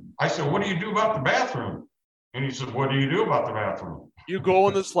 well, I said, what do you do about the bathroom? And he said, what do you do about the bathroom? You go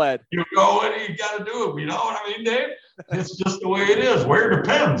on the sled. You go and you got to do it. You know what I mean, Dave? It's just the way it is. Where it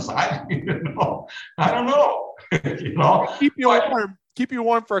depends. I don't know. Keep you warm. Keep you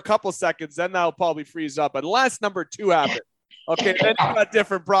warm for a couple seconds. Then that'll probably freeze up. Unless number 2 happens. Okay, then you got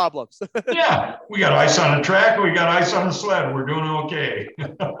different problems. Yeah, we got ice on the track. We got ice on the sled. We're doing okay.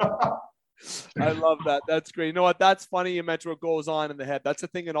 I love that. That's great. You know what? That's funny. You mentioned what goes on in the head. That's the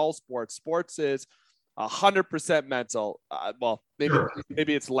thing in all sports. Sports is 100% mental.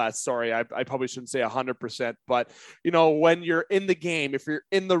 Maybe it's less. Sorry, I probably shouldn't say 100%. But when you're in the game, if you're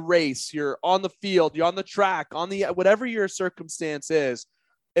in the race, you're on the field, you're on the track, on the whatever your circumstance is,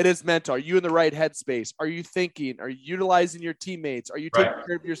 it is mental. Are you in the right headspace? Are you thinking? Are you utilizing your teammates? Are you taking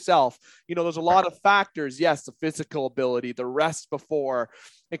care of yourself? There's a lot of factors. Yes, the physical ability, the rest before,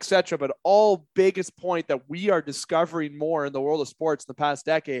 etc. But all biggest point that we are discovering more in the world of sports in the past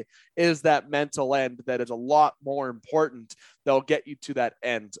decade is that mental end that is a lot more important. That'll get you to that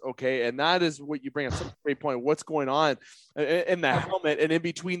end. Okay. And that is what you bring up. Such a great point. What's going on in the helmet and in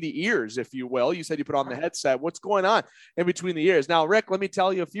between the ears, if you will. You said you put on the headset. What's going on in between the ears? Now, Rick, let me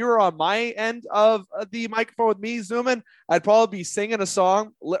tell you, if you were on my end of the microphone with me zooming, I'd probably be singing a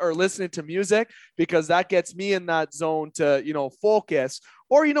song or listening to music, because that gets me in that zone to, focus.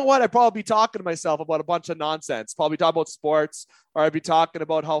 Or you know what? I'd probably be talking to myself about a bunch of nonsense, probably talk about sports, or I'd be talking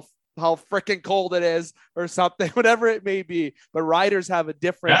about how freaking cold it is or something, whatever it may be. But riders have a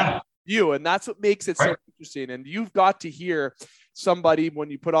different view, and that's what makes it so interesting. And you've got to hear somebody when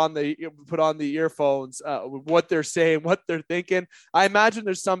you put on the earphones, what they're saying, what they're thinking. I imagine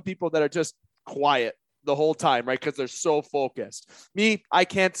there's some people that are just quiet the whole time, right? Because they're so focused. Me, I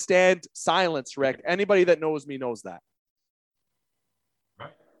can't stand silence, Rick. Anybody that knows me knows that.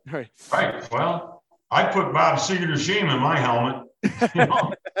 Right. Well, I put Bob Seger to shame in my helmet.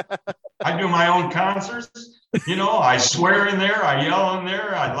 I do my own concerts. I swear in there, I yell in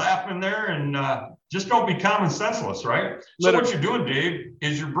there, I laugh in there, and just don't be common senseless, right? So what you're doing, Dave,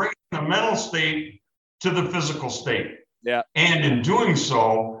 is you're bringing the mental state to the physical state. Yeah. And in doing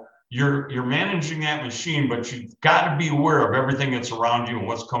so, you're managing that machine, but you've got to be aware of everything that's around you and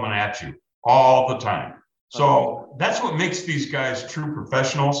what's coming at you all the time. So that's what makes these guys true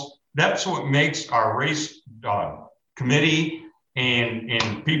professionals. That's what makes our race committee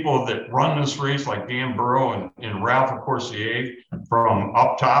and people that run this race, like Dan Burrow and Ralph Corsier from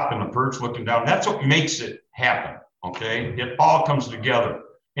up top in the perch looking down. That's what makes it happen. Okay. It all comes together.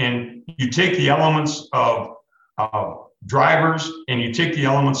 And you take the elements of drivers and you take the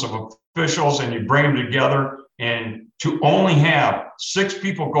elements of officials and you bring them together. And to only have 6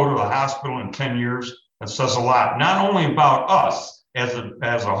 people go to the hospital in 10 years, that says a lot, not only about us as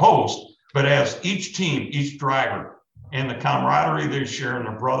a host, but as each team, each driver, and the camaraderie they share and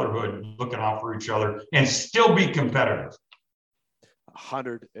the brotherhood, looking out for each other and still be competitive.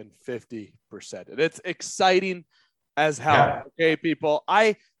 150%. And it's exciting as hell. Yeah. Okay, people.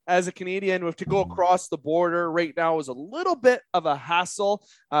 As a Canadian, to go across the border right now is a little bit of a hassle.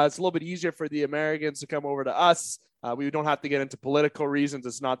 It's a little bit easier for the Americans to come over to us. We don't have to get into political reasons.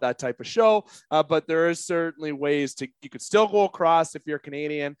 It's not that type of show, but there is certainly ways you could still go across if you're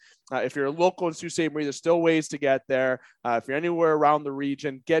Canadian. If you're local in Sault Ste. Marie, there's still ways to get there. If you're anywhere around the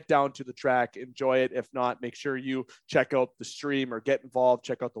region, get down to the track, enjoy it. If not, make sure you check out the stream or get involved.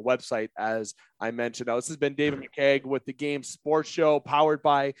 Check out the website, as I mentioned. Now, this has been David McCaig with the Game Sports Show, powered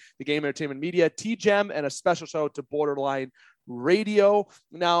by the Game Entertainment Media, TGEM, and a special shout out to Borderline Radio.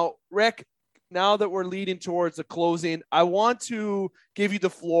 Now, Rick, now that we're leading towards the closing, I want to give you the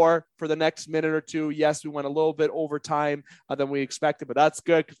floor for the next minute or two. Yes, we went a little bit over time than we expected, but that's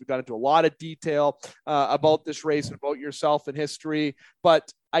good because we got into a lot of detail about this race and about yourself and history.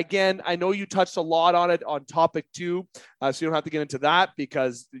 But Again, I know you touched a lot on it on topic 2, so you don't have to get into that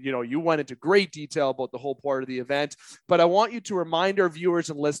because, you went into great detail about the whole part of the event. But I want you to remind our viewers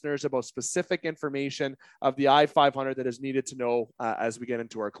and listeners about specific information of the I-500 that is needed to know as we get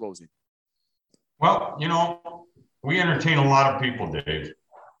into our closing. Well, we entertain a lot of people, Dave.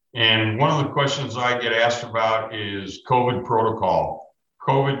 And one of the questions I get asked about is COVID protocol.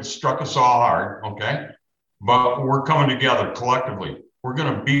 COVID struck us all hard, okay? But we're coming together collectively. We're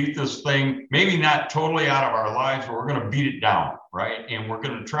going to beat this thing, maybe not totally out of our lives, but we're going to beat it down, right? And we're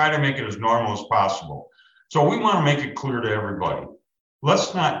going to try to make it as normal as possible. So we want to make it clear to everybody.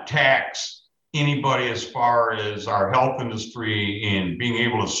 Let's not tax anybody as far as our health industry and being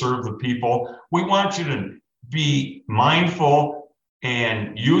able to serve the people. We want you to be mindful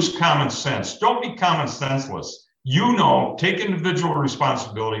and use common sense. Don't be common senseless. Take individual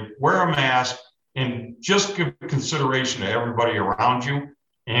responsibility, wear a mask, and just give consideration to everybody around you.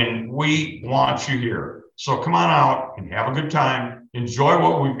 And we want you here. So come on out and have a good time. Enjoy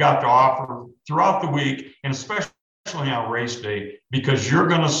what we've got to offer throughout the week, and especially on race day, because you're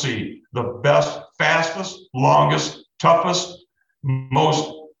going to see the best, fastest, longest, toughest,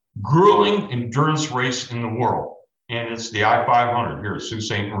 most grueling endurance race in the world. And it's the I-500 here at Sault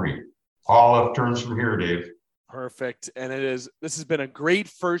Ste. Marie. All left turns from here, Dave. Perfect. And this has been a great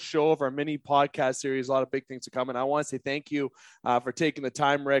first show of our mini podcast series. A lot of big things to come. And I want to say thank you for taking the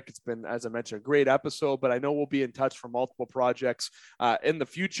time, Rick. It's been, as I mentioned, a great episode, but I know we'll be in touch for multiple projects in the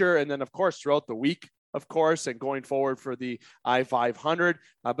future. And then, of course, throughout the week, of course, and going forward for the I-500.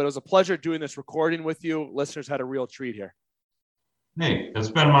 But it was a pleasure doing this recording with you. Listeners had a real treat here. Hey, it's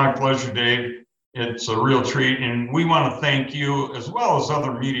been my pleasure, Dave. It's a real treat. And we want to thank you, as well as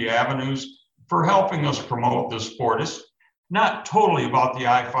other media avenues, for helping us promote this sport. It's not totally about the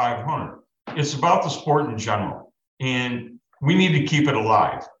I-500. It's about the sport in general. And we need to keep it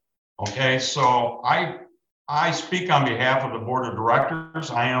alive. Okay, so I speak on behalf of the board of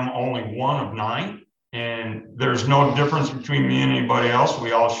directors. I am only one of 9, and there's no difference between me and anybody else.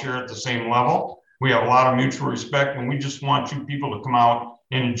 We all share at the same level. We have a lot of mutual respect, and we just want you people to come out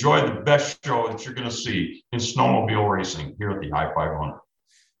and enjoy the best show that you're going to see in snowmobile racing here at the I-500.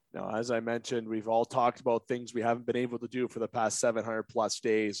 Now, as I mentioned, we've all talked about things we haven't been able to do for the past 700 plus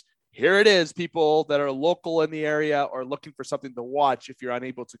days. Here it is, people that are local in the area or looking for something to watch if you're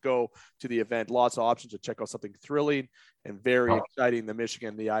unable to go to the event. Lots of options to check out something thrilling and very exciting,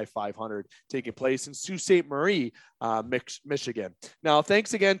 the I-500 taking place in Sault Ste. Marie, Michigan. Now,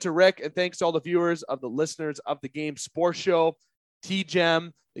 thanks again to Rick, and thanks to all the viewers of the listeners of the Game Sports Show,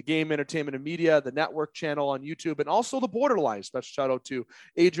 TGEM, the Game Entertainment and Media, the network channel on YouTube, and also the Borderline. Special shout out to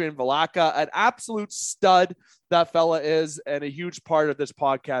Adrian Valaka, an absolute stud that fella is, and a huge part of this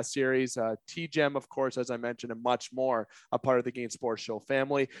podcast series. TGEM, of course, as I mentioned, and much more, a part of the Game Sports Show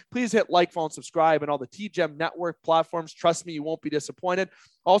family. Please hit like, follow, and subscribe on all the TGEM Network platforms. Trust me, you won't be disappointed.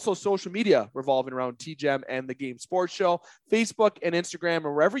 Also, social media revolving around TGEM and the Game Sports Show, Facebook and Instagram,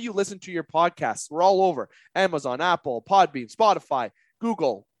 and wherever you listen to your podcasts. We're all over. Amazon, Apple, Podbean, Spotify,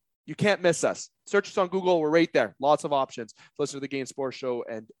 Google. You can't miss us. Search us on Google. We're right there. Lots of options. Listen to the Game Sports Show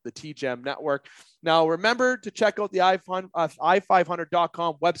and the TGEM Network. Now, remember to check out the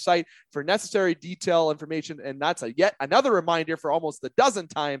i500.com website for necessary detail information. And that's yet another reminder for almost the 12th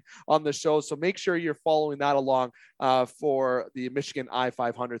time on the show. So make sure you're following that along for the Michigan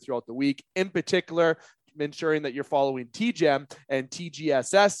I-500 throughout the week. In particular, ensuring that you're following TGEM and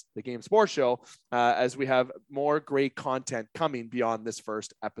TGSS, the Game Sports Show, as we have more great content coming beyond this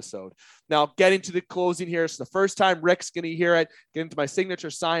first episode. Now, getting to the closing here. It's the first time Rick's going to hear it. Get into my signature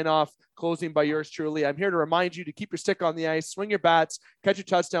sign off, closing by yours truly. I'm here to remind you to keep your stick on the ice, swing your bats, catch your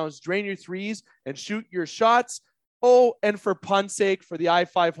touchdowns, drain your threes, and shoot your shots. Oh, and for pun's sake, for the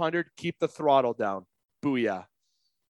I-500, keep the throttle down. Booyah.